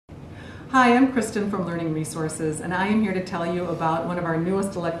Hi, I'm Kristen from Learning Resources, and I am here to tell you about one of our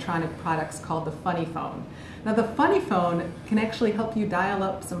newest electronic products called the Funny Phone. Now, the Funny Phone can actually help you dial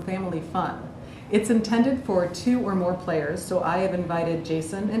up some family fun. It's intended for 2 or more players, so I have invited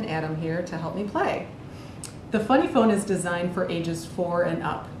Jason and Adam here to help me play. The Funny Phone is designed for ages 4 and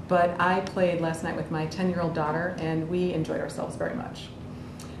up, but I played last night with my 10-year-old daughter, and we enjoyed ourselves very much.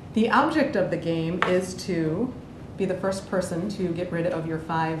 The object of the game is to be the first person to get rid of your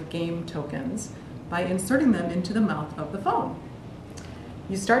 5 game tokens by inserting them into the mouth of the phone.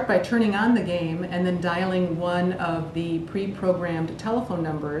 You start by turning on the game and then dialing one of the pre-programmed telephone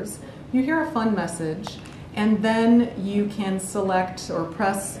numbers. You hear a fun message, and then you can select or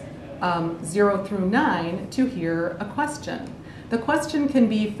press 0 through 9 to hear a question. The question can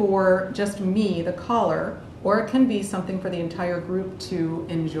be for just me, the caller, or it can be something for the entire group to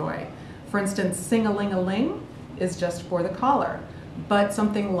enjoy. For instance, sing-a-ling-a-ling is just for the caller, but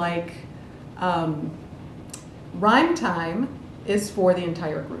something like rhyme time is for the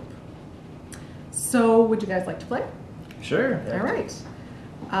entire group. So would you guys like to play? Sure. All right.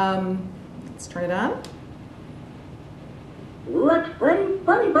 Let's turn it on. Let's play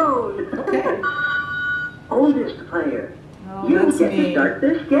Funny Phone. Okay. Oldest player. Oh, You that's get me. to start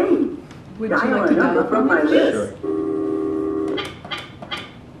this game. Would you Dial like a to number dial from my list. Sure.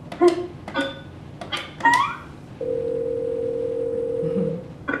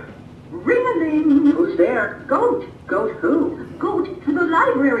 Ring-a-ling. Who's there? Goat. Goat who? Goat to the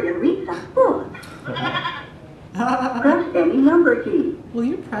library and read some books. Press any number key. Will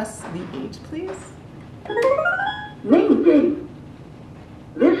you press the H, please? Name game.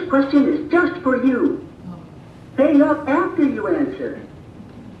 This question is just for you. Hang up after you answer.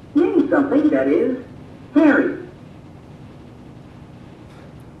 Name something that is hairy.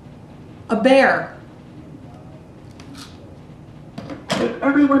 A bear. If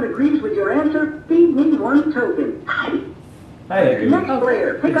everyone agrees with your answer, feed me 1 token. Hi, Edgar. Next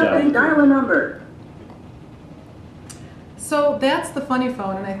player, pick Good up job. and dial a number. So that's the Funny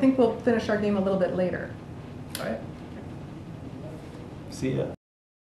Phone, and I think we'll finish our game a little bit later. All right. See ya.